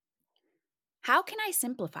How can I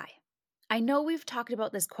simplify? I know we've talked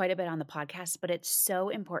about this quite a bit on the podcast, but it's so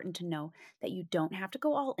important to know that you don't have to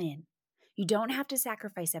go all in. You don't have to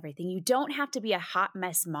sacrifice everything. You don't have to be a hot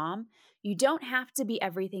mess mom. You don't have to be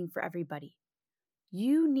everything for everybody.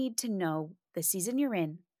 You need to know the season you're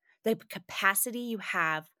in, the capacity you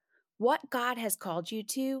have, what God has called you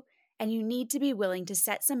to, and you need to be willing to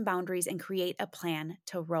set some boundaries and create a plan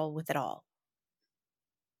to roll with it all.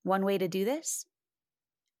 One way to do this?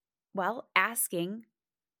 Well, asking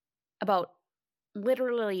about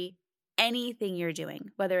literally anything you're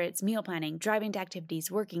doing, whether it's meal planning, driving to activities,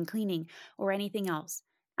 working, cleaning, or anything else,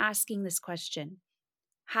 asking this question: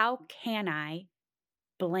 how can I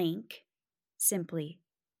blank simply?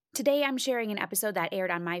 Today, I'm sharing an episode that aired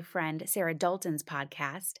on my friend Sarah Dalton's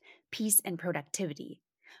podcast, Peace and Productivity.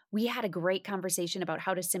 We had a great conversation about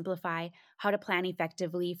how to simplify, how to plan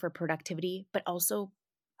effectively for productivity, but also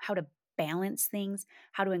how to balance things,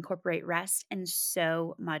 how to incorporate rest, and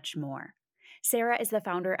so much more. Sarah is the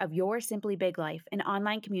founder of Your Simply Big Life, an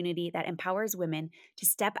online community that empowers women to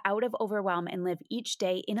step out of overwhelm and live each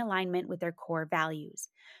day in alignment with their core values.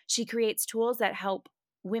 She creates tools that help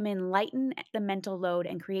women lighten the mental load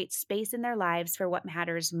and create space in their lives for what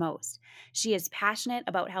matters most. She is passionate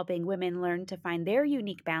about helping women learn to find their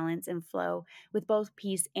unique balance and flow with both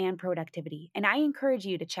peace and productivity. And I encourage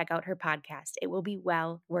you to check out her podcast. It will be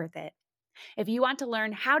well worth it. If you want to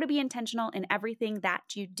learn how to be intentional in everything that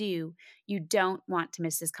you do, you don't want to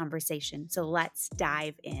miss this conversation. So let's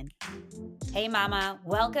dive in. Hey, Mama,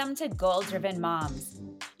 welcome to Goal Driven Moms.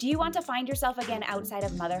 Do you want to find yourself again outside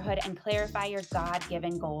of motherhood and clarify your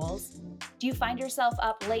God-given goals? Do you find yourself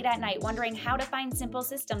up late at night wondering how to find simple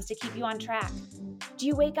systems to keep you on track? Do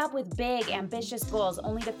you wake up with big, ambitious goals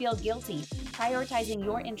only to feel guilty, prioritizing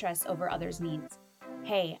your interests over others' needs?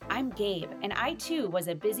 Hey, I'm Gabe, and I too was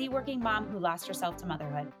a busy working mom who lost herself to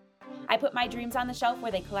motherhood. I put my dreams on the shelf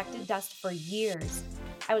where they collected dust for years.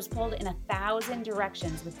 I was pulled in 1,000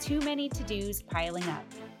 directions with too many to-dos piling up.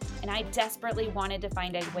 And I desperately wanted to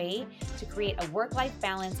find a way to create a work-life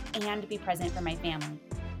balance and be present for my family.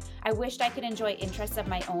 I wished I could enjoy interests of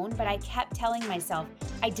my own, but I kept telling myself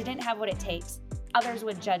I didn't have what it takes, others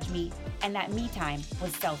would judge me, and that me time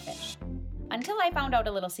was selfish. Until I found out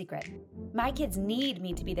a little secret. My kids need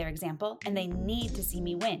me to be their example, and they need to see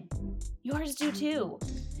me win. Yours do too.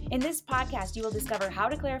 In this podcast, you will discover how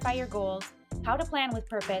to clarify your goals, how to plan with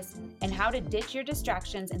purpose, and how to ditch your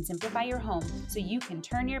distractions and simplify your home so you can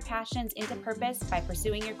turn your passions into purpose by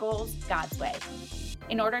pursuing your goals God's way.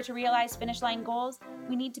 In order to realize finish line goals,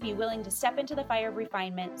 we need to be willing to step into the fire of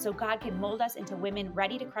refinement so God can mold us into women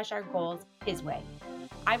ready to crush our goals His way.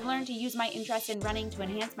 I've learned to use my interest in running to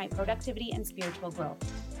enhance my productivity and spiritual growth.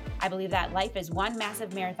 I believe that life is one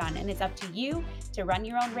massive marathon, and it's up to you to run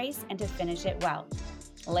your own race and to finish it well.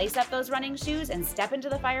 Lace up those running shoes and step into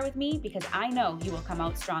the fire with me, because I know you will come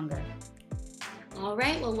out stronger. All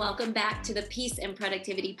right, well, welcome back to the Peace and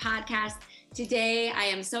Productivity Podcast. Today, I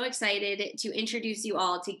am so excited to introduce you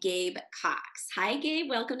all to Gabe Cox. Hi,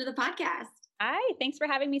 Gabe. Welcome to the podcast. Hi, thanks for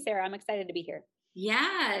having me, Sarah. I'm excited to be here.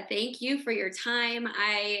 Yeah, thank you for your time.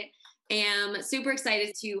 I am super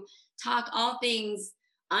excited to talk all things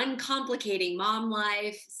uncomplicating mom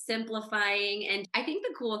life, simplifying. And I think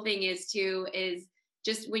the cool thing is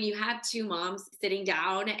just when you have two moms sitting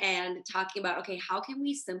down and talking about, okay, how can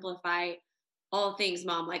we simplify all things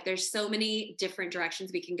mom? Like there's so many different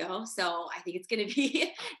directions we can go. So I think it's going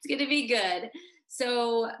to be good.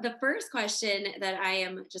 So the first question that I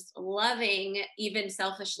am just loving, even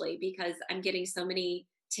selfishly, because I'm getting so many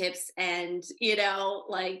tips and,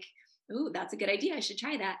 like, ooh, that's a good idea. I should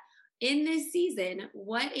try that. In this season,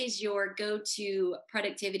 what is your go-to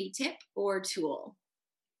productivity tip or tool?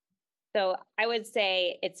 So I would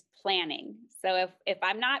say it's planning. So if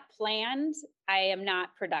I'm not planned, I am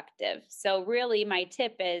not productive. So really my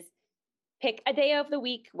tip is pick a day of the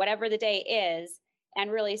week, whatever the day is,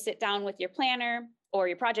 and really sit down with your planner or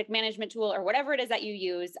your project management tool or whatever it is that you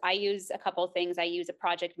use. I use a couple of things. I use a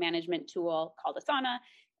project management tool called Asana,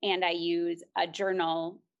 and I use a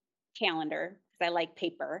journal calendar because I like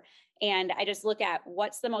paper. And I just look at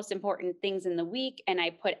what's the most important things in the week. And I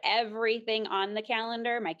put everything on the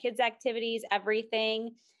calendar, my kids' activities,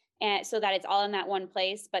 everything, and so that it's all in that one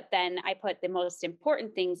place. But then I put the most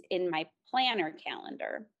important things in my planner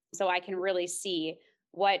calendar, so I can really see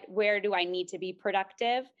where do I need to be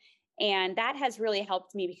productive. And that has really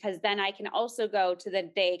helped me, because then I can also go to the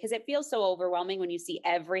day, because it feels so overwhelming when you see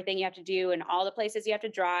everything you have to do and all the places you have to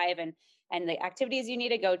drive and the activities you need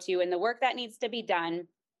to go to and the work that needs to be done.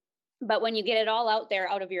 But when you get it all out there,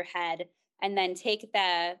 out of your head, and then take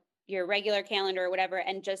your regular calendar or whatever,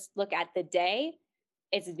 and just look at the day,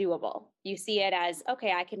 it's doable. You see it as,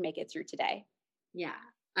 okay, I can make it through today. Yeah,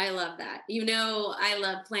 I love that. I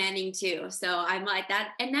love planning too. So I'm like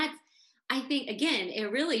that. And that's, I think, again, it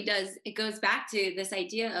really does, it goes back to this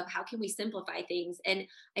idea of how can we simplify things. And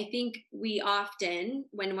I think we often,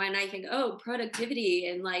 when I think, oh, productivity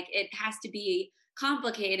and like it has to be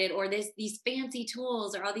complicated or these fancy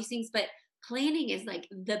tools or all these things, but planning is like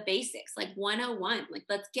the basics, like 101. Like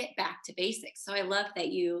let's get back to basics. So I love that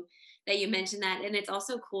you mentioned that. And it's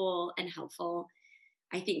also cool and helpful,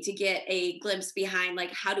 I think, to get a glimpse behind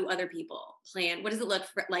like how do other people plan? What does it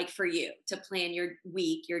like for you to plan your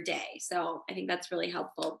week, your day? So I think that's really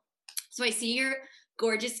helpful. So I see your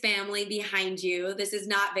gorgeous family behind you. This is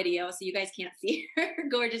not video, so you guys can't see her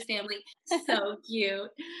gorgeous family. So cute.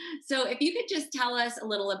 So if you could just tell us a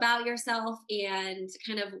little about yourself and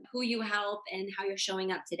kind of who you help and how you're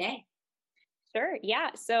showing up today. Sure. Yeah.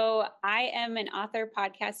 So I am an author,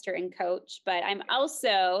 podcaster, and coach, but I'm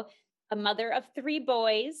also a mother of three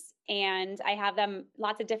boys, and I have them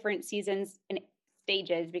lots of different seasons and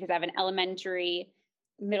stages because I have an elementary,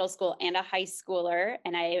 middle school, and a high schooler.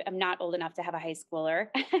 And I am not old enough to have a high schooler.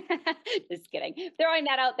 Just kidding. Throwing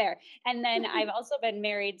that out there. And then I've also been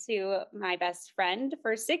married to my best friend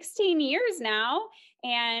for 16 years now.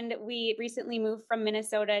 And we recently moved from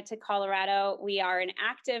Minnesota to Colorado. We are an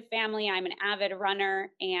active family. I'm an avid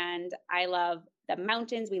runner and I love the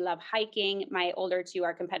mountains. We love hiking. My older two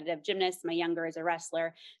are competitive gymnasts. My younger is a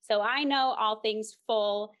wrestler. So I know all things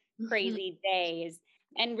full, crazy days.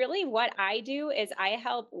 And really what I do is I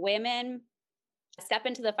help women step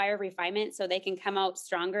into the fire of refinement so they can come out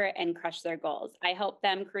stronger and crush their goals. I help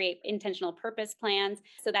them create intentional purpose plans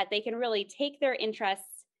so that they can really take their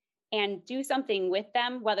interests and do something with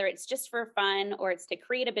them, whether it's just for fun or it's to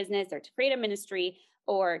create a business or to create a ministry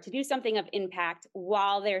or to do something of impact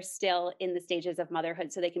while they're still in the stages of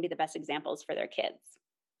motherhood so they can be the best examples for their kids.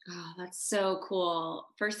 Oh, that's so cool.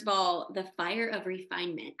 First of all, the fire of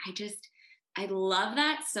refinement. I love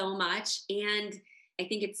that so much. And I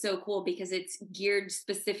think it's so cool because it's geared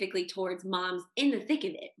specifically towards moms in the thick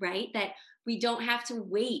of it, right? That we don't have to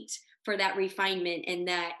wait for that refinement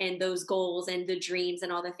and those goals and the dreams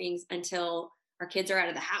and all the things until our kids are out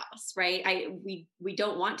of the house, right? We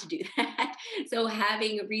don't want to do that. So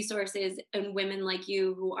having resources and women like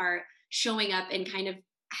you who are showing up and kind of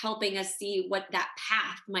helping us see what that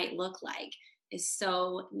path might look like is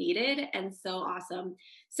so needed and so awesome.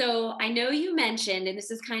 So I know you mentioned, and this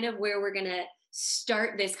is kind of where we're going to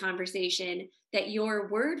start this conversation, that your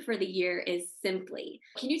word for the year is simply.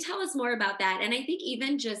 Can you tell us more about that? And I think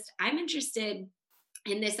even just, I'm interested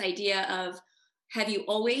in this idea of, have you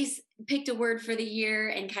always picked a word for the year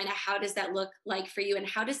and kind of how does that look like for you? And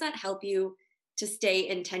how does that help you to stay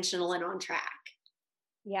intentional and on track?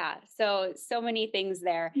 Yeah. So many things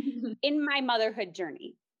there. In my motherhood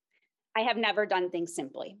journey, I have never done things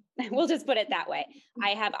simply. We'll just put it that way. I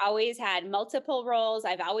have always had multiple roles.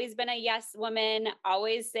 I've always been a yes woman,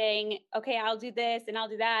 always saying, okay, I'll do this and I'll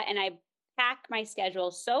do that. And I pack my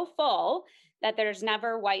schedule so full that there's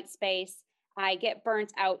never white space. I get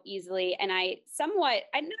burnt out easily. And I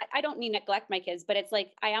don't mean neglect my kids, but it's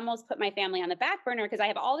like I almost put my family on the back burner because I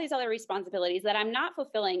have all these other responsibilities that I'm not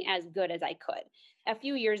fulfilling as good as I could. A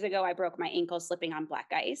few years ago, I broke my ankle slipping on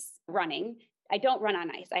black ice running. I don't run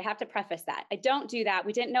on ice. I have to preface that. I don't do that.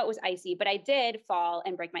 We didn't know it was icy, but I did fall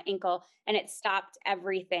and break my ankle, and it stopped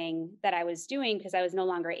everything that I was doing because I was no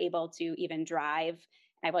longer able to even drive.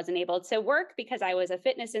 I wasn't able to work because I was a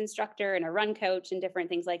fitness instructor and a run coach and different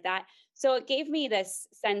things like that. So it gave me this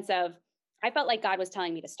sense of, I felt like God was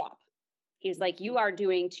telling me to stop. He was like, you are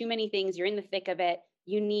doing too many things. You're in the thick of it.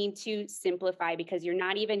 You need to simplify because you're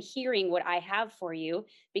not even hearing what I have for you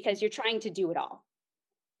because you're trying to do it all.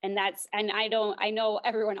 And I know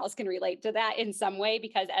everyone else can relate to that in some way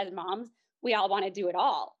because as moms, we all want to do it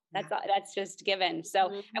all. That's just given.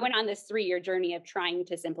 So I went on this 3-year journey of trying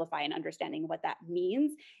to simplify and understanding what that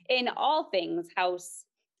means in all things, house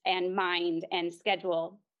and mind and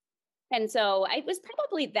schedule. And so it was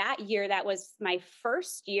probably that year that was my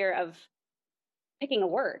first year of picking a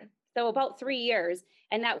word. So about 3 years.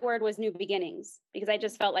 And that word was new beginnings because I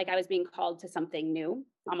just felt like I was being called to something new,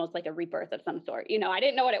 almost like a rebirth of some sort. I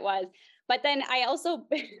didn't know what it was. But then I also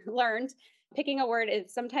learned picking a word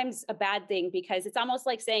is sometimes a bad thing because it's almost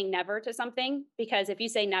like saying never to something. Because if you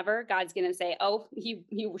say never, God's going to say, oh,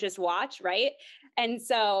 you just watch, right? And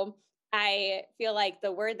so I feel like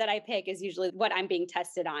the word that I pick is usually what I'm being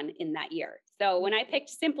tested on in that year. So when I picked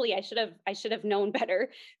simply, I should have known better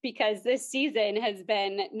because this season has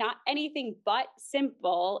been not anything but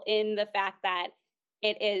simple in the fact that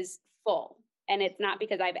it is full. And it's not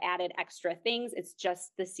because I've added extra things. It's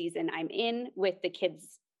just the season I'm in with the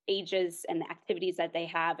kids' ages and the activities that they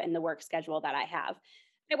have and the work schedule that I have.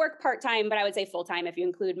 I work part-time, but I would say full-time if you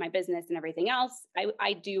include my business and everything else.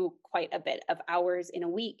 I do quite a bit of hours in a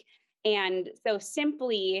week. And so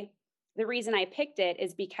simply the reason I picked it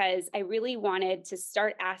is because I really wanted to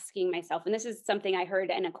start asking myself, and this is something I heard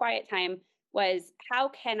in a quiet time, was how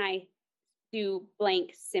can I do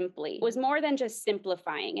blank simply? It was more than just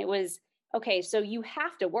simplifying. It was, okay, so you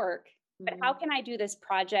have to work, but how can I do this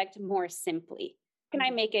project more simply? Can I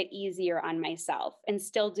make it easier on myself and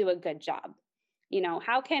still do a good job?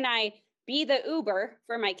 How can I be the Uber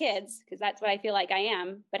for my kids? Because that's what I feel like I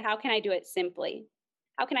am. But how can I do it simply?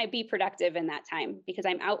 How can I be productive in that time? Because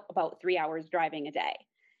I'm out about 3 hours driving a day.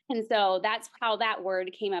 And so that's how that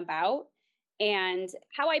word came about. And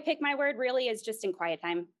how I pick my word really is just in quiet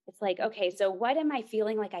time. It's like, okay, so what am I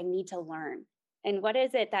feeling like I need to learn? And what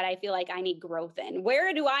is it that I feel like I need growth in?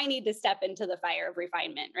 Where do I need to step into the fire of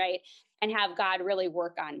refinement, right? And have God really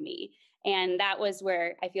work on me. And that was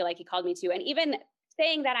where I feel like he called me to. And even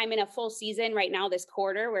saying that I'm in a full season right now, this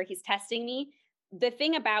quarter where he's testing me, the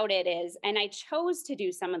thing about it is, and I chose to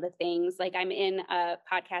do some of the things, like I'm in a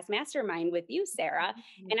podcast mastermind with you, Sarah,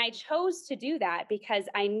 and I chose to do that because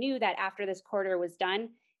I knew that after this quarter was done,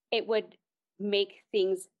 it would make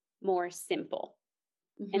things more simple.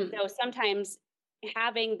 And so sometimes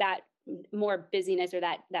having that more busyness or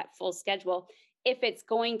that full schedule, if it's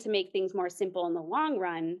going to make things more simple in the long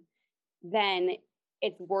run, then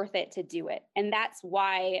it's worth it to do it. And that's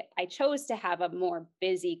why I chose to have a more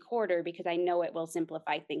busy quarter, because I know it will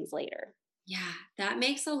simplify things later. Yeah, that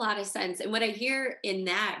makes a lot of sense. And what I hear in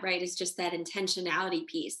that, right, is just that intentionality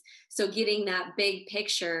piece. So getting that big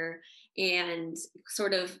picture and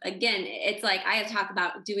sort of, again, it's like I have talked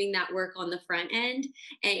about doing that work on the front end.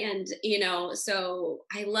 And, so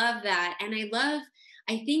I love that. And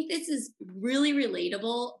I think this is really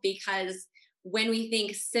relatable because when we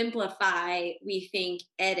think simplify, we think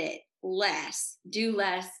edit less, do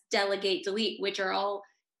less, delegate, delete, which are all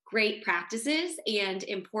great practices and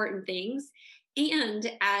important things.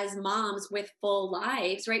 And as moms with full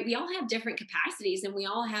lives, right, we all have different capacities and we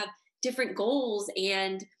all have different goals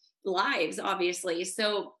and lives, obviously.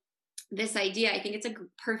 So, this idea, I think it's a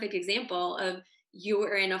perfect example of you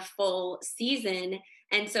are in a full season.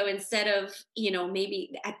 And so instead of,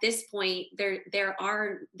 maybe at this point,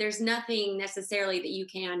 there's nothing necessarily that you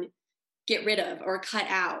can get rid of or cut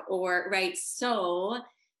out or right. So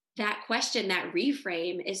that question, that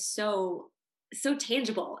reframe is so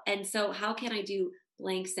tangible. And so how can I do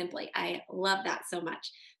blank simply? I love that so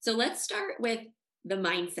much. So let's start with the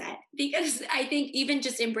mindset, because I think even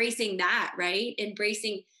just embracing that, right?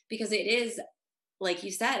 Embracing, because it is, like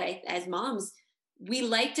you said, as moms, we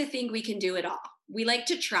like to think we can do it all. We like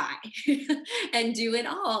to try and do it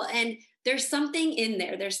all. And there's something in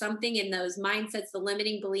there. There's something in those mindsets, the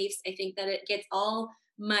limiting beliefs. I think that it gets all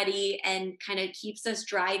muddy and kind of keeps us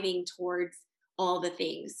driving towards all the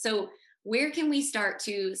things. So where can we start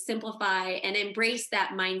to simplify and embrace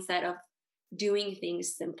that mindset of doing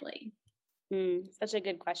things simply? Such a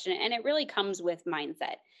good question. And it really comes with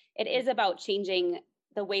mindset. It is about changing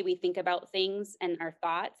the way we think about things and our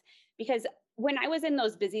thoughts. Because when I was in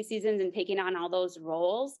those busy seasons and taking on all those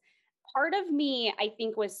roles, part of me, I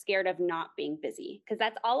think, was scared of not being busy because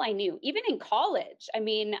that's all I knew. Even in college, I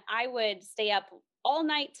mean, I would stay up all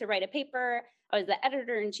night to write a paper. I was the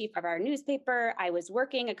editor-in-chief of our newspaper. I was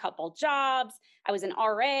working a couple jobs. I was an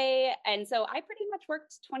RA. And so I pretty much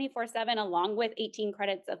worked 24/7 along with 18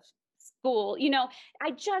 credits of school.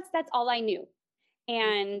 That's all I knew.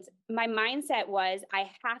 And my mindset was,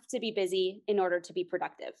 I have to be busy in order to be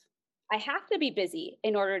productive. I have to be busy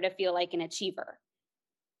in order to feel like an achiever.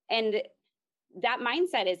 And that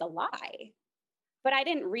mindset is a lie. But I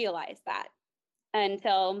didn't realize that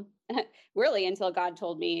until God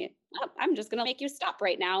told me, oh, I'm just going to make you stop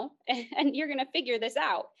right now and you're going to figure this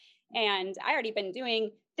out. And I already been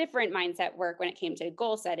doing different mindset work when it came to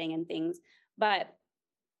goal setting and things. But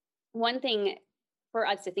one thing for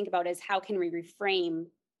us to think about is how can we reframe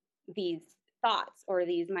these thoughts or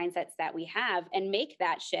these mindsets that we have and make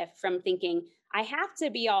that shift from thinking, I have to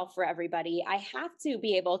be all for everybody. I have to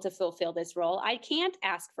be able to fulfill this role. I can't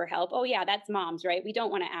ask for help. Oh yeah, that's moms, right? We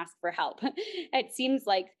don't want to ask for help. It seems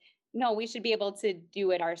like, no, we should be able to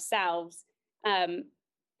do it ourselves, and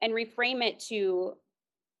reframe it to,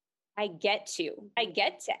 I get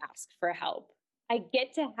to ask for help. I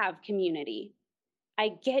get to have community.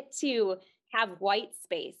 I get to have white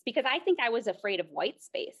space, because I think I was afraid of white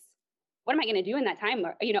space. what am I going to do in that time?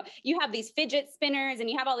 Or, you have these fidget spinners and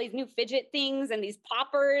you have all these new fidget things and these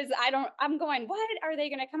poppers. I'm going, what are they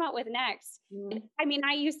going to come out with next? Mhm. I mean,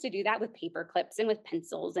 I used to do that with paper clips and with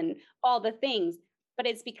pencils and all the things, but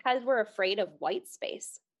it's because we're afraid of white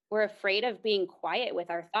space. We're afraid of being quiet with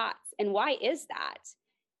our thoughts. And why is that?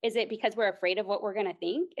 Is it because we're afraid of what we're going to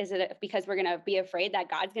think? Is it because we're going to be afraid that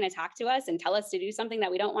God's going to talk to us and tell us to do something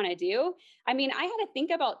that we don't want to do? I mean, I had to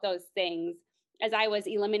think about those things as I was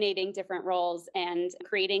eliminating different roles and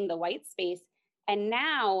creating the white space. And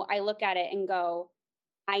now I look at it and go,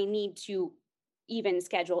 I need to even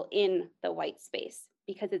schedule in the white space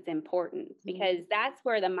because it's important, because that's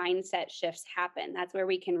where the mindset shifts happen. That's where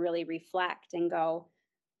we can really reflect and go,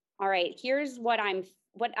 all right, here's what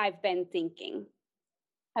I've been thinking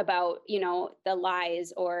about, the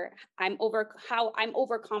lies, or how I'm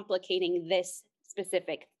overcomplicating this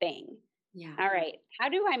specific thing. Yeah. All right, how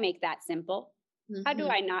do I make that simple? How do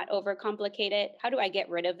I not overcomplicate it? How do I get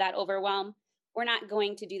rid of that overwhelm? We're not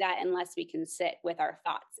going to do that unless we can sit with our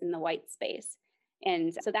thoughts in the white space.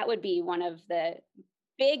 And so that would be one of the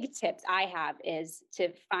big tips I have, is to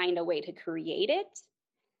find a way to create it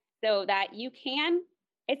so that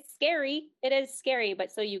it's scary. It is scary,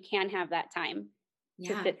 but so you can have that time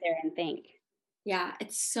to sit there and think. Yeah,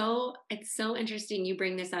 it's so interesting you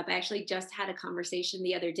bring this up. I actually just had a conversation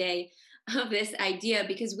the other day of this idea,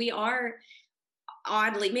 because we are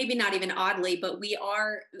oddly, maybe not even oddly, but we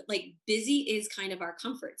are like, busy is kind of our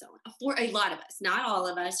comfort zone for a lot of us, not all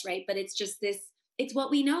of us, right? But it's just it's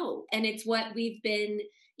what we know, and it's what we've been,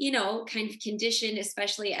 kind of conditioned,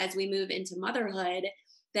 especially as we move into motherhood,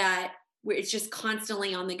 that it's just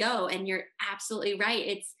constantly on the go. And you're absolutely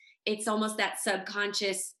right. It's almost that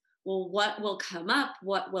subconscious, well, what will come up?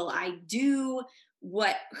 What will I do?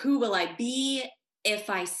 Who will I be if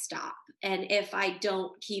I stop? And if I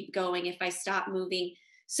don't keep going, if I stop moving.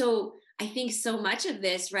 So I think so much of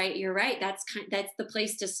this, right? You're right. That's the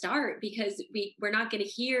place to start, because we're not going to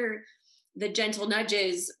hear the gentle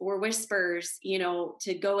nudges or whispers,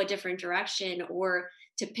 to go a different direction, or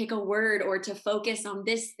to pick a word, or to focus on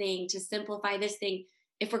this thing, to simplify this thing,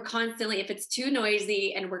 if it's too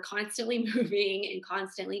noisy and we're constantly moving and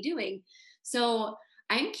constantly doing. So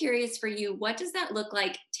I'm curious for you, what does that look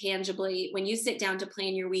like tangibly when you sit down to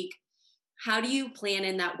plan your week? How do you plan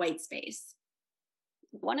in that white space?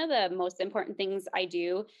 One of the most important things I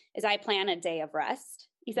do is I plan a day of rest,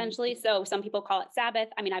 essentially. So some people call it Sabbath.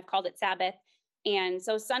 I mean, I've called it Sabbath. And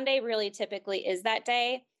so Sunday really typically is that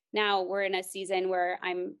day. Now we're in a season where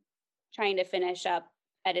I'm trying to finish up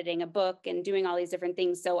editing a book and doing all these different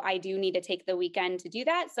things. So I do need to take the weekend to do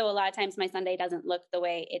that. So a lot of times my Sunday doesn't look the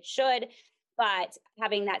way it should, but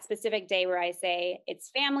having that specific day where I say it's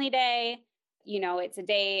family day, it's a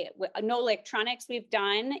day with no electronics we've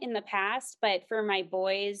done in the past, but for my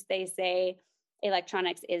boys, they say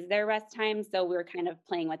electronics is their rest time. So we're kind of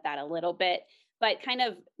playing with that a little bit, but kind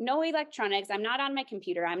of no electronics. I'm not on my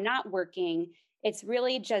computer. I'm not working. It's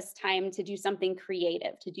really just time to do something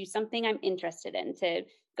creative, to do something I'm interested in, to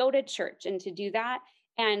go to church and to do that.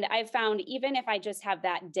 And I've found, even if I just have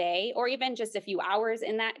that day, or even just a few hours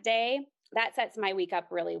in that day, that sets my week up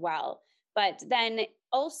really well. But then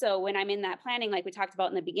also when I'm in that planning, like we talked about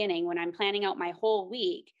in the beginning, when I'm planning out my whole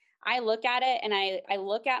week, I look at it and I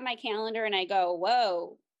look at my calendar and I go,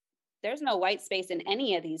 whoa, there's no white space in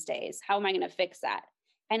any of these days. How am I going to fix that?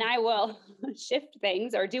 And I will shift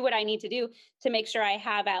things or do what I need to do to make sure I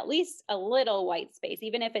have at least a little white space,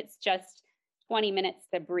 even if it's just 20 minutes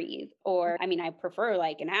to breathe. Or, I mean, I prefer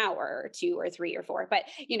like an hour or 2 or 3 or 4, but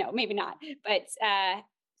maybe not. But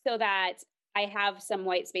so that I have some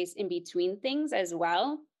white space in between things as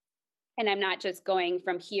well. And I'm not just going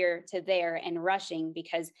from here to there and rushing,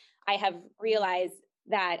 because I have realized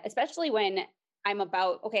that, especially when I'm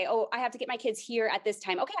about, I have to get my kids here at this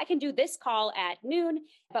time. Okay, I can do this call at noon,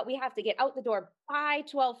 but we have to get out the door by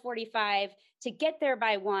 12:45 to get there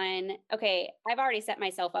by 1. Okay, I've already set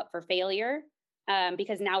myself up for failure,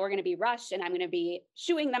 because now we're going to be rushed and I'm going to be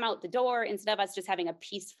shooing them out the door instead of us just having a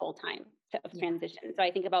peaceful time of transition. So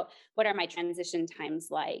I think about, what are my transition times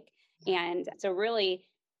like? And so really,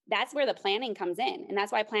 that's where the planning comes in. And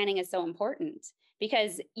that's why planning is so important.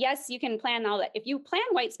 Because yes, you can plan all that. If you plan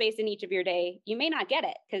white space in each of your day, you may not get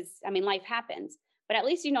it, because life happens, but at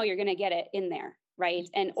least you're going to get it in there, right?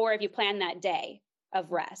 And or if you plan that day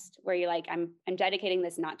of rest where you're like, I'm dedicating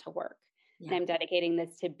this not to work, and I'm dedicating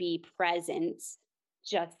this to be present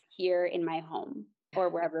just here in my home or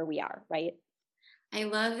wherever we are, right? I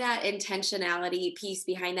love that intentionality piece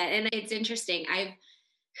behind that. And it's interesting. I've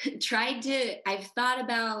thought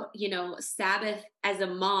about, Sabbath as a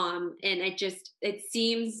mom, and it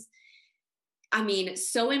seems I mean,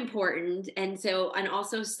 so important and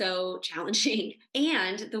also so challenging.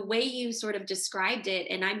 And the way you sort of described it,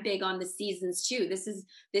 and I'm big on the seasons too. This is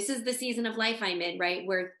the season of life I'm in, right?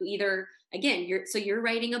 Where either again, you're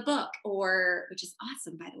writing a book or which is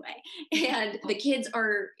awesome by the way. And the kids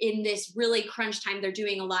are in this really crunch time. They're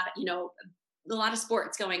doing a lot of, a lot of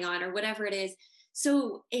sports going on or whatever it is.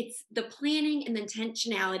 So it's the planning and the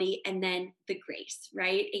intentionality and then the grace,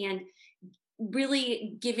 right? And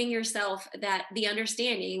really giving yourself the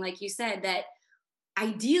understanding, like you said, that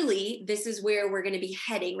ideally this is where we're going to be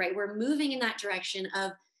heading, right? We're moving in that direction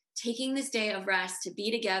of taking this day of rest to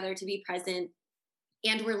be together, to be present,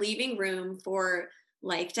 and we're leaving room for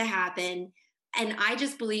life to happen. And I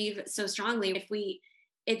just believe so strongly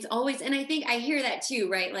it's always, and I think I hear that too,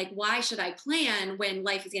 right? Like, why should I plan when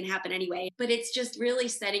life is going to happen anyway? But it's just really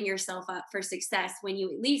setting yourself up for success when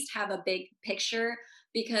you at least have a big picture.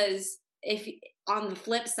 Because if on the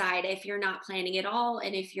flip side, if you're not planning at all,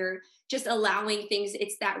 and if you're just allowing things,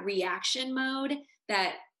 it's that reaction mode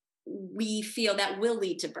that we feel that will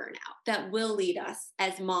lead to burnout, that will lead us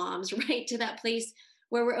as moms, right, to that place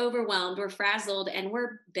where we're overwhelmed, we're frazzled, and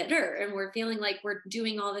we're bitter, and we're feeling like we're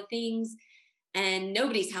doing all the things and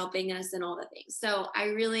nobody's helping us and all the things. So I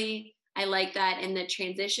like that. And the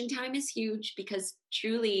transition time is huge because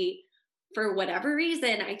truly, for whatever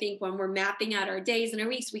reason, I think when we're mapping out our days and our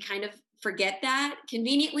weeks, we kind of forget that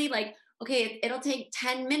conveniently, like, okay, it'll take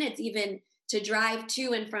 10 minutes even to drive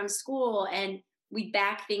to and from school. And we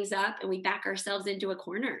back things up and we back ourselves into a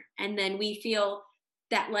corner. And then we feel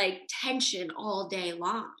that like tension all day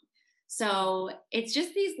long. So it's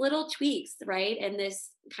just these little tweaks, right? And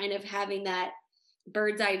this kind of having that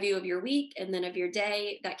bird's eye view of your week and then of your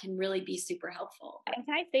day that can really be super helpful. And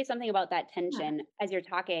can I say something about that tension? Yeah. As you're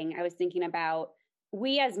talking, I was thinking about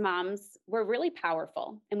we as moms, we're really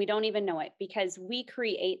powerful and we don't even know it because we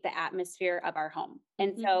create the atmosphere of our home.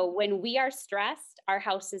 And so when we are stressed, our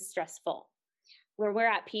house is stressful. Where we're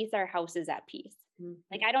at peace, our house is at peace.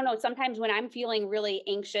 Like, I don't know, sometimes when I'm feeling really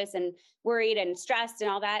anxious and worried and stressed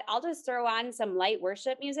and all that, I'll just throw on some light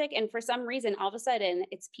worship music. And for some reason, all of a sudden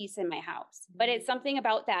it's peace in my house. But it's something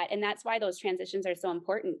about that. And that's why those transitions are so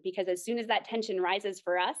important, because as soon as that tension rises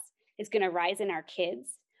for us, it's going to rise in our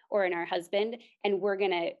kids or in our husband, and we're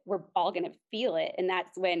all going to feel it. And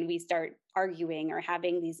that's when we start arguing or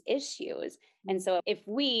having these issues. And so if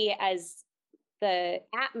we, as the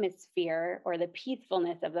atmosphere or the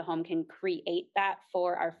peacefulness of the home, can create that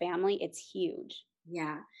for our family, it's huge.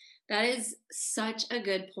 Yeah, that is such a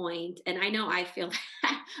good point. And I know I feel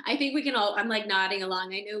that. I think we can all, I'm like nodding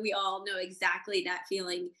along. I know we all know exactly that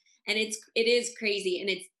feeling. And it is crazy. And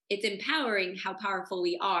it's empowering how powerful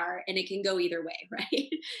we are. And it can go either way, right?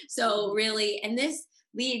 So really, and this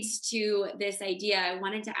leads to this idea. I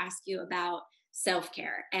wanted to ask you about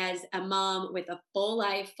self-care as a mom with a full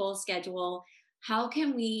life, full schedule. How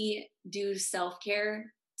can we do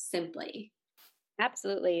self-care simply?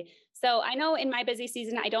 Absolutely. So I know in my busy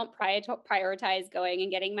season, I don't prioritize going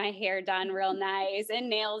and getting my hair done real nice and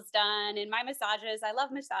nails done and my massages. I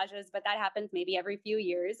love massages, but that happens maybe every few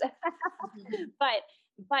years.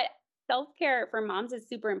 But self-care for moms is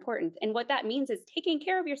super important. And what that means is taking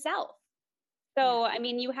care of yourself. So, I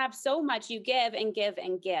mean, you have so much, you give and give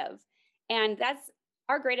and give. And that's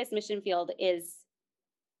our greatest mission field is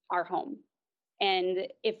our home. And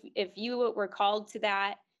if you were called to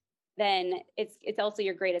that, then it's also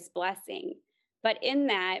your greatest blessing. But in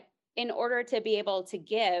that, in order to be able to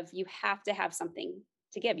give, you have to have something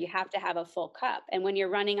to give. You have to have a full cup. And when you're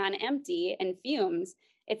running on empty and fumes,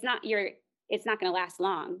 it's not going to last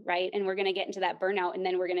long, right? And we're going to get into that burnout, and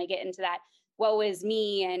then we're going to get into that woe is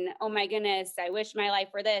me, and oh my goodness, I wish my life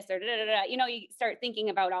were this, or da, da, da, da. You start thinking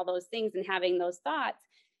about all those things and having those thoughts.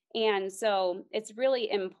 And so it's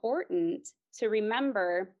really important to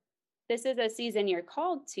remember this is a season you're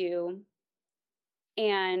called to,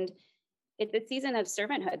 and it's a season of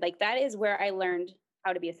servanthood. Like, that is where I learned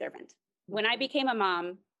how to be a servant. When I became a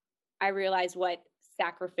mom, I realized what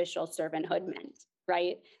sacrificial servanthood meant,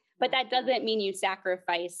 right? But that doesn't mean you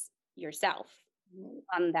sacrifice yourself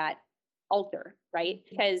on that altar, right?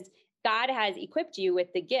 Because God has equipped you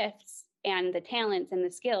with the gifts and the talents and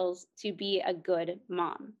the skills to be a good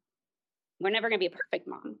mom. We're never going to be a perfect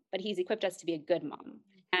mom, but he's equipped us to be a good mom.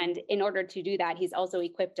 And in order to do that, he's also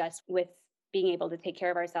equipped us with being able to take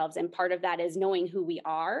care of ourselves. And part of that is knowing who we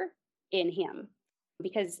are in him.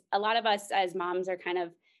 Because a lot of us as moms are kind of,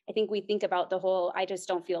 I think we think about the whole, I just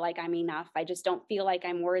don't feel like I'm enough. I just don't feel like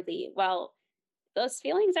I'm worthy. Well, those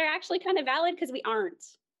feelings are actually kind of valid because we aren't.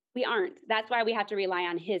 We aren't. That's why we have to rely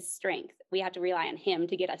on his strength. We have to rely on him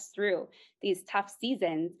to get us through these tough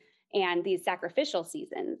seasons and these sacrificial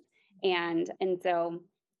seasons. And so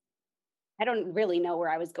I don't really know where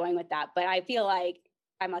I was going with that, but I feel like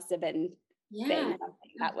I must have been saying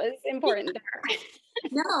something that was important there.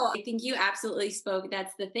 No, I think you absolutely spoke.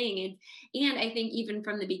 That's the thing. And I think even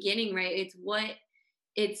from the beginning, right,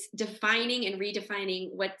 it's defining and redefining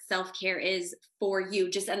what self-care is for you,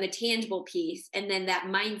 just on the tangible piece. And then that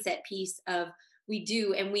mindset piece of we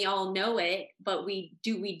do, and we all know it, but we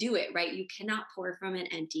do it, right? You cannot pour from an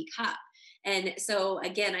empty cup. And so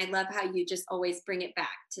again, I love how you just always bring it back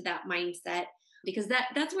to that mindset, because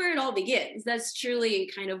that's where it all begins. That's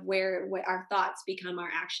truly kind of where our thoughts become our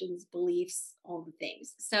actions, beliefs, all the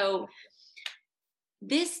things. So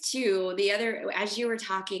this too, as you were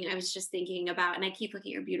talking, I was just thinking about, and I keep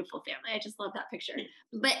looking at your beautiful family. I just love that picture.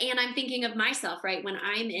 And I'm thinking of myself, right? When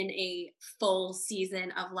I'm in a full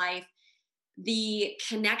season of life, the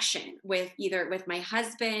connection with my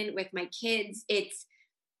husband, with my kids,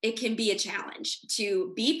 it can be a challenge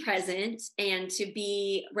to be present and to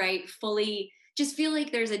be right fully, just feel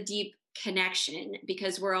like there's a deep connection,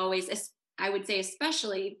 because we're always, I would say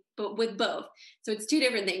especially, but with both. So it's two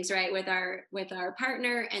different things, right? With our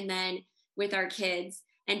partner and then with our kids.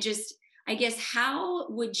 And just, I guess, how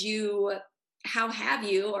would you recommend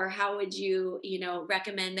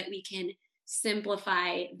that we can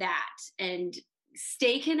simplify that and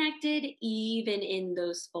stay connected even in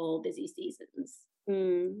those full busy seasons?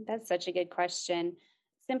 That's such a good question.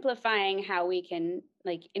 Simplifying how we can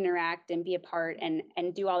like interact and be a part and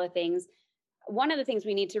do all the things. One of the things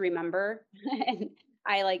we need to remember, and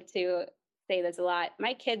I like to say this a lot,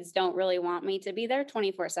 my kids don't really want me to be there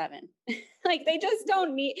 24/7. Like they just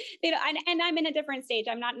don't need, and I'm in a different stage.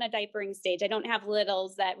 I'm not in a diapering stage. I don't have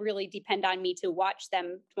littles that really depend on me to watch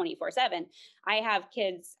them 24/7. I have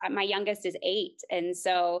kids. My youngest is 8. And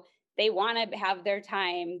so they want to have their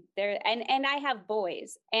time there. And I have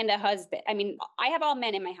boys and a husband. I mean, I have all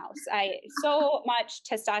men in my house. So much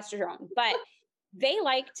testosterone, but they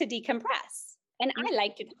like to decompress. And I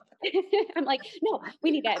like to I'm like, no,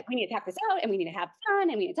 we need to have this out, and we need to have fun,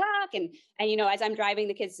 and we need to talk. And as I'm driving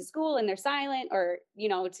the kids to school and they're silent, or,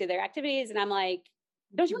 to their activities, and I'm like,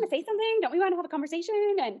 don't you want to say something? Don't we want to have a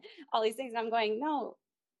conversation? And all these things. And I'm going, no,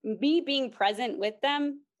 me being present with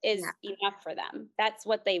them is enough for them. That's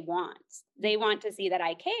what they want. They want to see that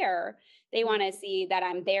I care. They want to see that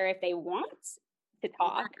I'm there if they want to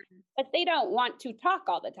talk, but they don't want to talk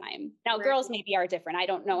all the time. Now, girls maybe are different. I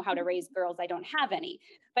don't know how to raise girls. I don't have any,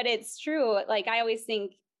 but it's true. Like I always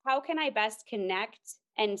think, how can I best connect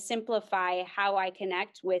and simplify how I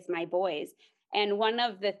connect with my boys? And one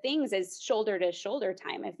of the things is shoulder to shoulder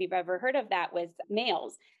time. If you've ever heard of that with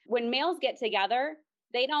males, when males get together,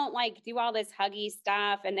 they don't like do all this huggy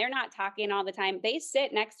stuff, and they're not talking all the time. They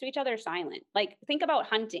sit next to each other silent. Like think about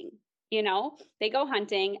hunting. They go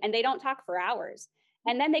hunting and they don't talk for hours.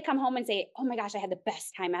 And then they come home and say, oh my gosh, I had the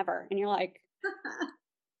best time ever. And you're like,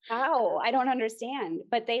 how? I don't understand.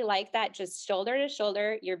 But they like that, just shoulder to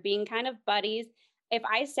shoulder. You're being kind of buddies. If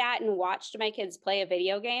I sat and watched my kids play a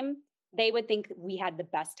video game, they would think we had the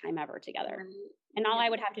best time ever together. And all I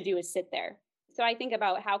would have to do is sit there. So I think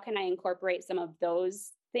about how can I incorporate some of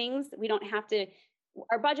those things? We don't have to,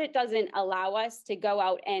 our budget doesn't allow us to go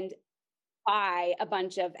out and buy a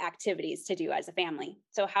bunch of activities to do as a family.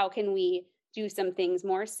 So how can we do some things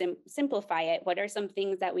more, simplify it? What are some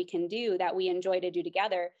things that we can do that we enjoy to do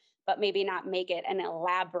together, but maybe not make it an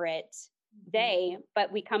elaborate day,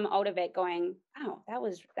 but we come out of it going, oh, that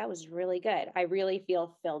was really good. I really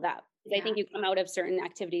feel filled up. I think you come out of certain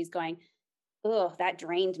activities going, oh, that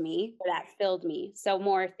drained me, or that filled me. So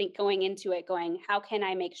more going into it going, how can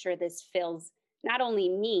I make sure this fills not only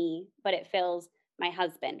me, but it fills my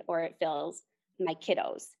husband, or it fills my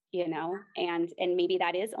kiddos, and maybe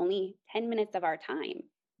that is only 10 minutes of our time,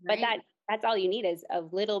 but that's all you need is a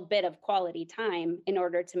little bit of quality time in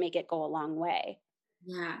order to make it go a long way.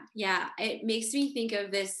 Yeah. It makes me think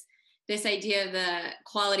of this idea of the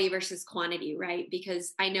quality versus quantity, right?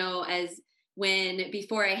 Because I know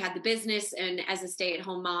before I had the business and as a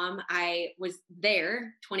stay-at-home mom, I was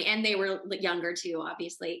there 20, and they were younger too,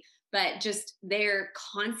 obviously, but just there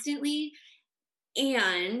constantly.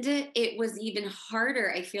 And it was even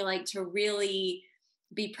harder, I feel like, to really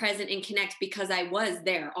be present and connect because I was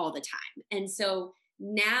there all the time. And so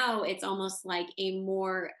now it's almost like a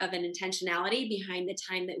more of an intentionality behind the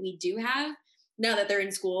time that we do have now that they're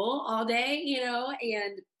in school all day,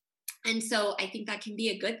 and so I think that can be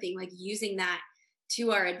a good thing, like using that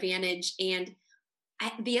to our advantage. And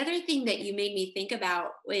the other thing that you made me think about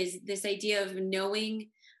is this idea of knowing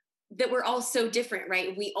that we're all so different,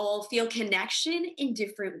 right? We all feel connection in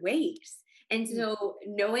different ways. And so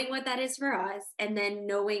knowing what that is for us, and then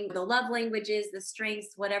knowing the love languages, the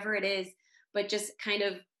strengths, whatever it is, but just kind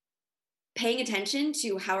of paying attention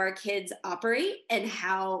to how our kids operate and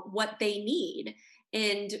what they need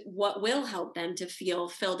and what will help them to feel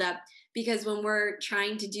filled up. Because when we're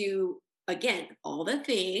trying to do, again, all the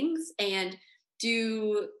things and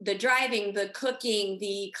do the driving, the cooking,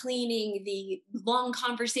 the cleaning, the long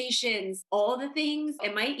conversations, all the things,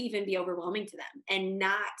 it might even be overwhelming to them and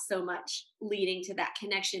not so much leading to that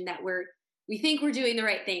connection that we think we're doing the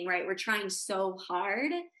right thing, right? We're trying so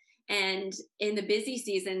hard. And in the busy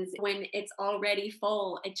seasons, when it's already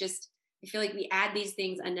full, I feel like we add these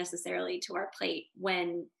things unnecessarily to our plate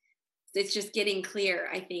when it's just getting clear.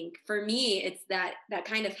 I think for me, it's that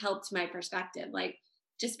kind of helped my perspective. Like,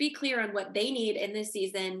 just be clear on what they need in this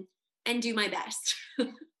season and do my best.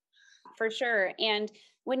 For sure. And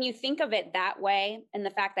when you think of it that way, and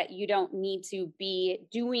the fact that you don't need to be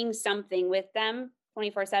doing something with them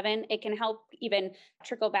 24/7, it can help even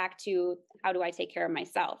trickle back to, how do I take care of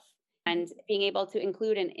myself? And being able to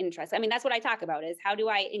include an interest. I mean, that's what I talk about, is how do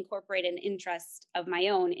I incorporate an interest of my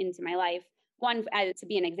own into my life? One, to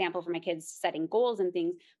be an example for my kids, setting goals and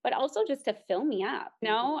things, but also just to fill me up.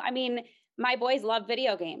 I mean, my boys love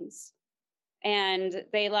video games, and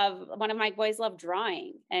one of my boys love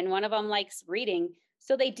drawing, and one of them likes reading.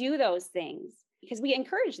 So they do those things because we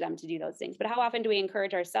encourage them to do those things. But how often do we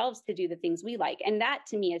encourage ourselves to do the things we like? And that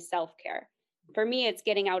to me is self-care. For me, it's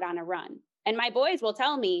getting out on a run. And my boys will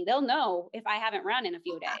tell me, they'll know if I haven't run in a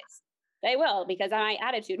few days. They will, because my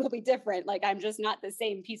attitude will be different. Like, I'm just not the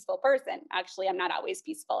same peaceful person. Actually, I'm not always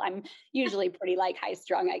peaceful. I'm usually pretty high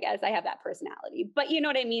strung, I guess. I have that personality. But you know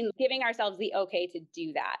what I mean? Giving ourselves the okay to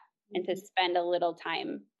do that and to spend a little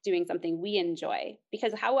time doing something we enjoy.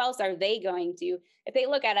 Because how else are they going to, if they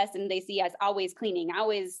look at us and they see us always cleaning,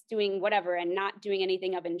 always doing whatever and not doing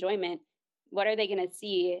anything of enjoyment, what are they going to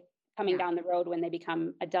see coming down the road when they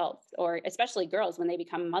become adults, or especially girls when they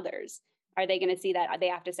become mothers? Are they going to see that they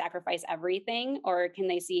have to sacrifice everything? Or can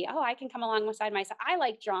they see, oh, I can come alongside my son. I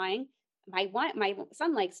like drawing. My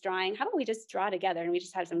son likes drawing. How about we just draw together and we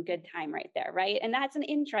just have some good time right there, right? And that's an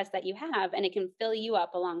interest that you have, and it can fill you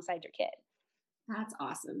up alongside your kid. That's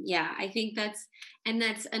awesome. Yeah, I think that's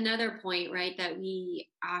another point, right, that we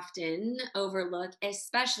often overlook,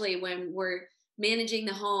 especially when we're managing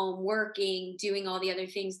the home, working, doing all the other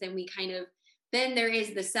things. Then there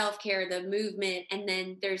is the self-care, the movement, and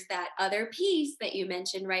then there's that other piece that you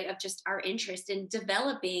mentioned, right, of just our interest in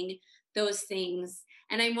developing those things.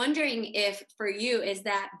 And I'm wondering if for you, is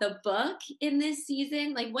that the book in this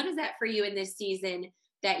season? Like, what is that for you in this season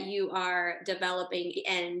that you are developing?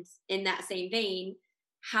 And in that same vein,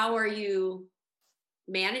 how are you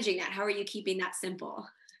managing that? How are you keeping that simple?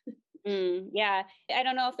 Yeah, I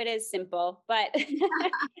don't know if it is simple, but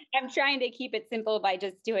I'm trying to keep it simple by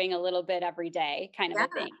just doing a little bit every day, kind of a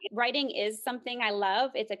thing. Writing is something I love.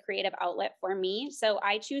 It's a creative outlet for me. So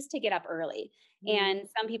I choose to get up early. And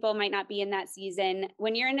some people might not be in that season.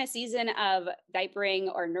 When you're in a season of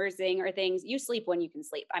diapering or nursing or things, you sleep when you can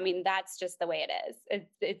sleep. I mean, that's just the way it is.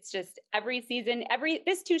 It's just every season,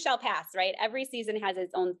 this too shall pass, right? Every season has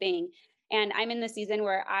its own thing. And I'm in the season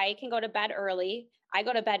where I can go to bed early. I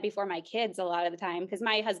go to bed before my kids a lot of the time because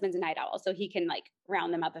my husband's a night owl, so he can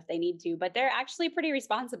round them up if they need to, but they're actually pretty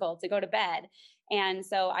responsible to go to bed. And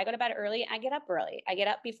so I go to bed early. I get up early. I get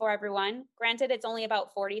up before everyone. Granted, it's only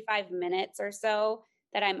about 45 minutes or so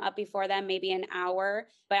that I'm up before them, maybe an hour,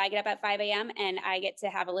 but I get up at 5 a.m. and I get to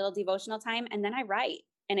have a little devotional time, and then I write,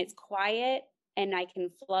 and it's quiet and I can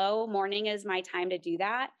flow. Morning is my time to do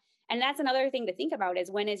that. And that's another thing to think about, is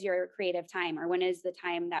when is your creative time, or when is the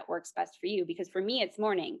time that works best for you? Because for me, it's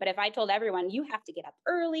morning. But if I told everyone you have to get up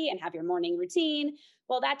early and have your morning routine,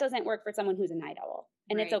 well, that doesn't work for someone who's a night owl.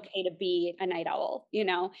 And It's okay to be a night owl,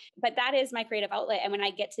 but that is my creative outlet. And when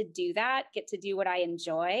I get to do that, get to do what I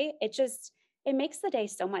enjoy, it makes the day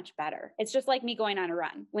so much better. It's just like me going on a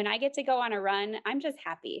run. When I get to go on a run, I'm just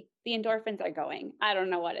happy. The endorphins are going. I don't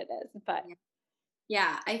know what it is, but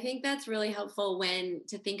yeah, I think that's really helpful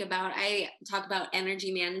to think about. I talk about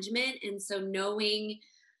energy management. And so knowing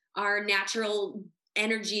our natural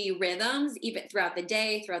energy rhythms, even throughout the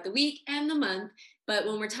day, throughout the week and the month. But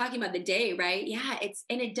when we're talking about the day, right? Yeah,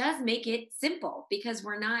 it does make it simple, because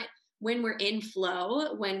when we're in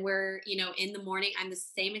flow, when we're, in the morning, I'm the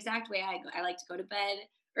same exact way. I like to go to bed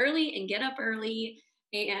early and get up early.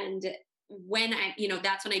 And when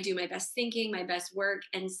that's when I do my best thinking, my best work.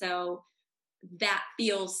 And so that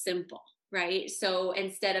feels simple, right? So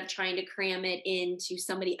instead of trying to cram it into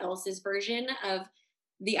somebody else's version of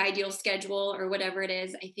the ideal schedule or whatever it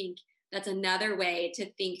is, I think that's another way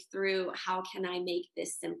to think through, how can I make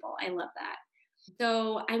this simple? I love that.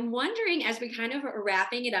 So I'm wondering, as we kind of are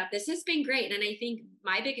wrapping it up, this has been great. And I think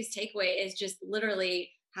my biggest takeaway is just literally,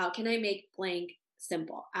 how can I make blank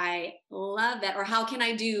simple? I love that. Or how can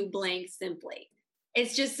I do blank simply?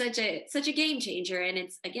 It's just such a game changer. And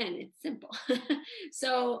it's simple.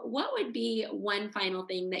 So what would be one final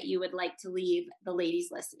thing that you would like to leave the ladies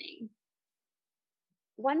listening?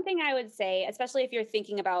 One thing I would say, especially if you're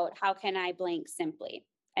thinking about how can I blank simply,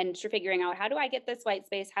 and you're figuring out, how do I get this white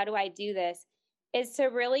space? How do I do this? Is to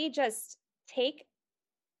really just take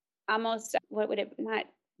almost, what would it, not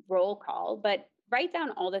roll call, but write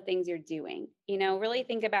down all the things you're doing. Really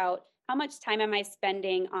think about, how much time am I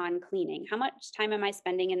spending on cleaning? How much time am I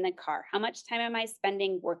spending in the car? How much time am I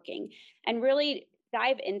spending working? And really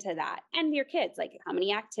dive into that. And your kids, like, how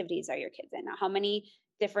many activities are your kids in? How many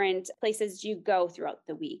different places do you go throughout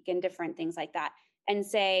the week, and different things like that? And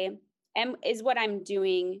say, is what I'm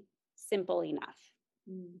doing simple enough?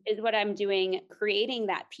 Is what I'm doing creating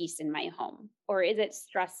that peace in my home, or is it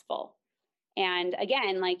stressful? And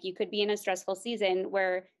again, like, you could be in a stressful season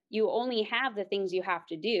where you only have the things you have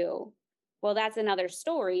to do. Well, that's another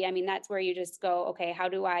story. I mean, that's where you just go, okay, how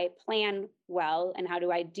do I plan well? And how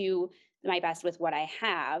do I do my best with what I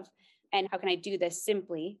have? And how can I do this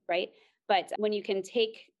simply, right? But when you can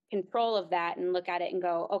take control of that and look at it and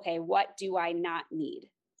go, okay, what do I not need?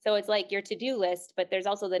 So it's like your to-do list, but there's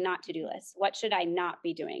also the not to-do list. What should I not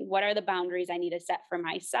be doing? What are the boundaries I need to set for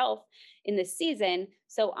myself in this season,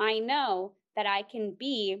 so I know that I can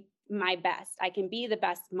be my best? I can be the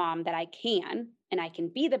best mom that I can, and I can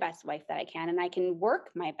be the best wife that I can, and I can work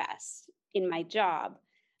my best in my job,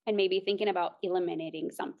 and maybe thinking about eliminating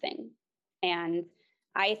something. And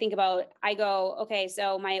I go, okay,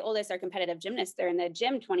 so my oldest are competitive gymnasts. They're in the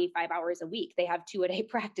gym 25 hours a week. They have 2-a-day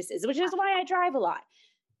practices, which is why I drive a lot.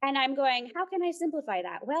 And I'm going, how can I simplify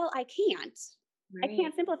that? Well, I can't. Right. I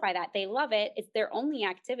can't simplify that. They love it. It's their only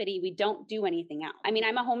activity. We don't do anything else. I mean,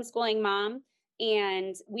 I'm a homeschooling mom,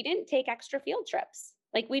 and we didn't take extra field trips.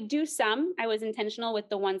 Like, we do some. I was intentional with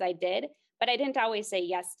the ones I did, but I didn't always say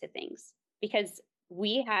yes to things because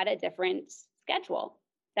we had a different schedule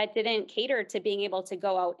that didn't cater to being able to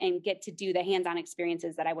go out and get to do the hands-on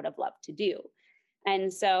experiences that I would have loved to do.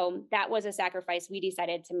 And so that was a sacrifice we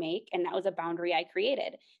decided to make. And that was a boundary I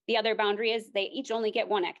created. The other boundary is they each only get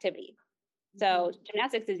one activity. So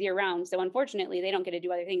gymnastics is year round. So unfortunately, they don't get to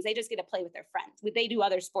do other things. They just get to play with their friends. They do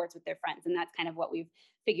other sports with their friends. And that's kind of what we've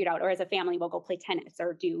figured out. Or as a family, we'll go play tennis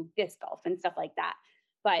or do disc golf and stuff like that.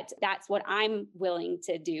 But that's what I'm willing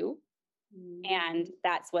to do. And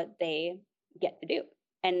that's what they get to do.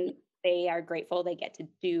 And they are grateful they get to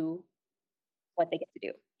do what they get to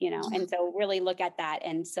do, and so really look at that.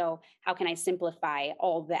 And so how can I simplify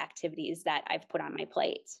all the activities that I've put on my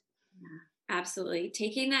plate? Yeah, absolutely.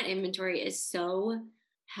 Taking that inventory is so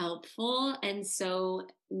helpful and so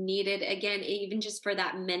needed. Again, even just for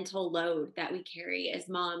that mental load that we carry as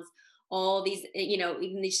moms, all these,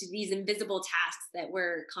 even these invisible tasks that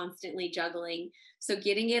we're constantly juggling. So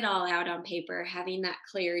getting it all out on paper, having that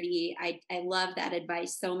clarity, I love that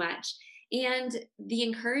advice so much. And the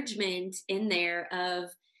encouragement in there of,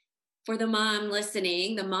 for the moms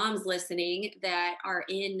listening that are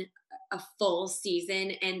in a full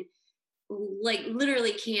season and like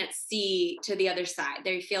literally can't see to the other side.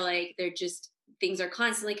 They feel like things are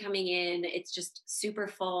constantly coming in. It's just super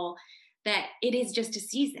full, that it is just a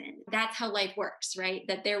season. That's how life works, right?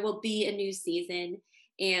 That there will be a new season,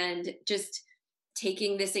 and just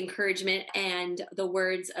taking this encouragement and the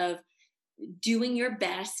words of doing your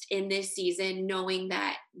best in this season, knowing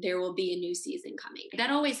that there will be a new season coming. That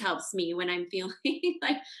always helps me when I'm feeling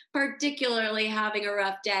like particularly having a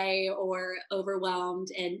rough day or overwhelmed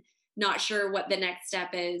and not sure what the next step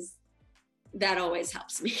is. That always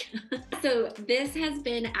helps me. So this has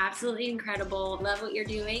been absolutely incredible. Love what you're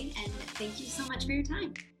doing. And thank you so much for your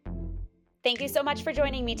time. Thank you so much for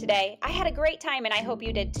joining me today. I had a great time, and I hope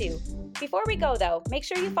you did too. Before we go, though, make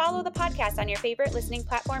sure you follow the podcast on your favorite listening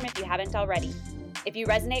platform if you haven't already. If you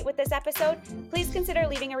resonate with this episode, please consider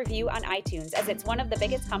leaving a review on iTunes, as it's one of the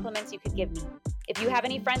biggest compliments you could give me. If you have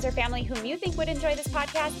any friends or family whom you think would enjoy this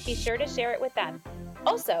podcast, be sure to share it with them.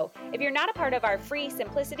 Also, if you're not a part of our free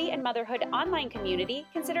Simplicity and Motherhood online community,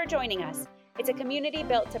 consider joining us. It's a community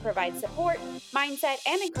built to provide support, mindset,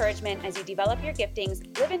 and encouragement as you develop your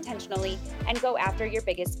giftings, live intentionally, and go after your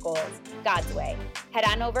biggest goals, God's way. Head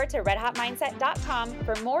on over to redhotmindset.com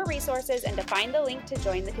for more resources and to find the link to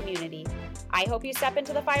join the community. I hope you step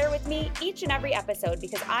into the fire with me each and every episode,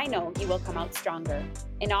 because I know you will come out stronger.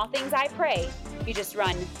 In all things I pray, you just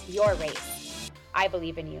run your race. I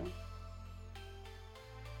believe in you.